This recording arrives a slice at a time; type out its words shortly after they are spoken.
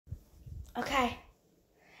Okay.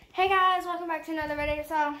 Hey guys, welcome back to another video.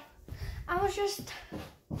 So, what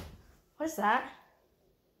is that?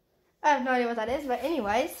 I have no idea what that is, but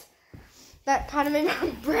anyways, that kind of made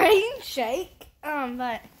my brain shake.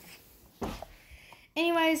 But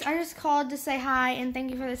anyways, I just called to say hi and thank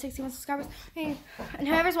you for the 61 subscribers. Hey, and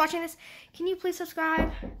whoever's watching this, can you please subscribe?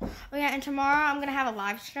 Oh yeah, and tomorrow I'm gonna have a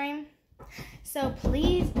live stream. So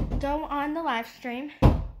please go on the live stream.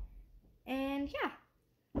 And yeah.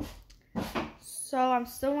 So I'm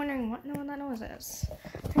still wondering what that noise is.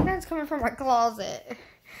 I think that's coming from my closet.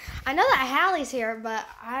 I know that Hallie's here, but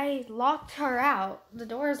I locked her out. The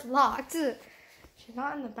door is locked. She's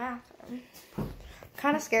not in the bathroom. I'm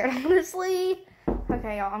kind of scared, honestly.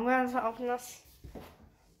 Okay, y'all, I'm going to open this.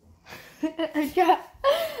 I can't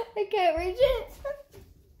reach it.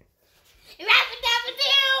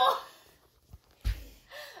 Rappadabadoo!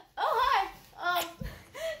 Oh, hi.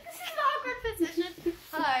 This is an awkward position.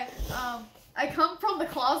 Hi. I come from the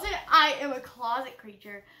closet. I am a closet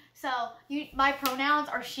creature. So, my pronouns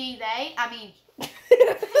are she, they. I mean,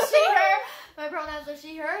 she, her. My pronouns are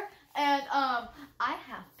she, her. And, I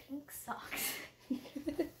have pink socks.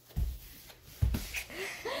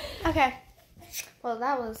 Okay. Well,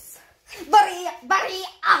 that was...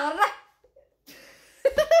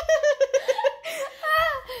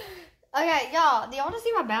 Okay, y'all, do y'all want to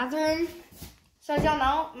see my bathroom? So as y'all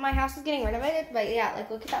know, my house is getting renovated, but yeah,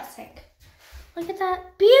 like look at that sink. Look at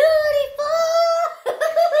that beautiful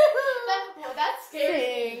That's scary.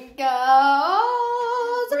 sink goes.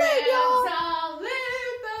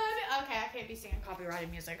 Okay, I can't be singing copyrighted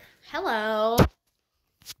music. Hello.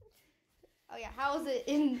 Oh yeah, how is it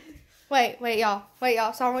in? Wait, y'all.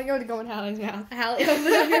 So I'm going to go in Hallie's mouth. Hallie,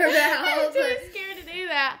 open up your mouth. I'm too scared to do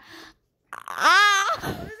that. What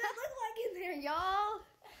does that look like in there, y'all?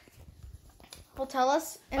 Well, tell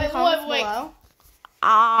us in the comments below.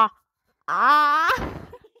 That's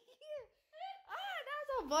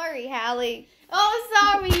so blurry, Hallie. Oh,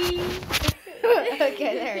 sorry.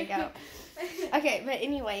 Okay, there we go. Okay, but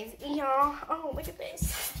anyways, y'all. Oh, look at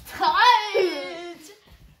this. Touch.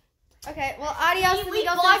 Okay, well, adios. Elite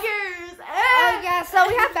amigos. vloggers. Oh, yeah, so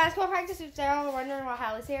we have basketball practice. If y'all are wondering why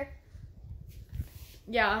Hallie's here.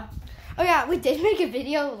 Yeah. Oh, yeah, we did make a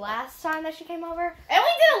video last time that she came over. And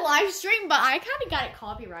we did a live stream, but I kind of got it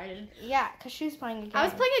copyrighted. Yeah, because she was playing a game. I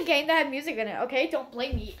was playing a game that had music in it, okay? Don't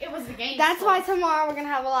blame me. It was the game. That's why tomorrow we're going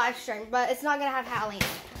to have a live stream, but it's not going to have Hallie in it.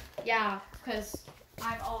 Yeah, because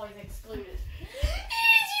I'm always excluded.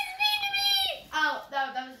 Oh,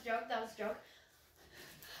 that was a joke. That was a joke.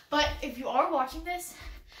 But if you are watching this,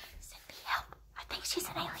 send me help. I think she's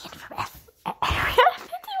an alien from Area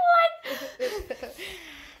 51.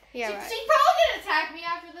 Yeah, right. She's probably gonna attack me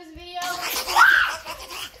after this video. Oh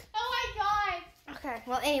my god. Okay,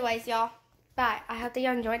 well, anyways, y'all. Bye. I hope that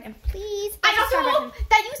y'all enjoyed, and please. I don't subscribe know button.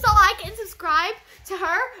 that you saw like and subscribe to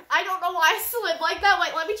her. I don't know why I slid like that.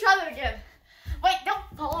 Wait, let me try that again. Wait, don't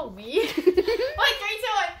follow me. Wait, 3, 2, 1.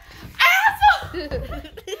 Asshole!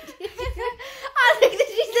 I think that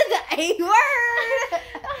she said the A word.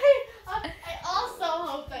 I also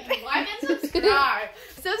hope that you like and subscribe.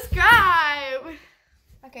 Subscribe.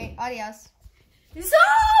 Okay, adios. So,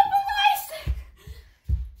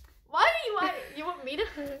 why do you want me to?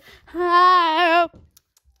 Hi.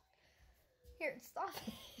 Here, stop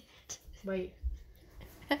it. Wait.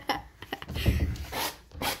 I'm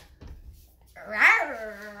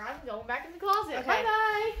going back in the closet. Okay. Bye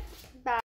bye.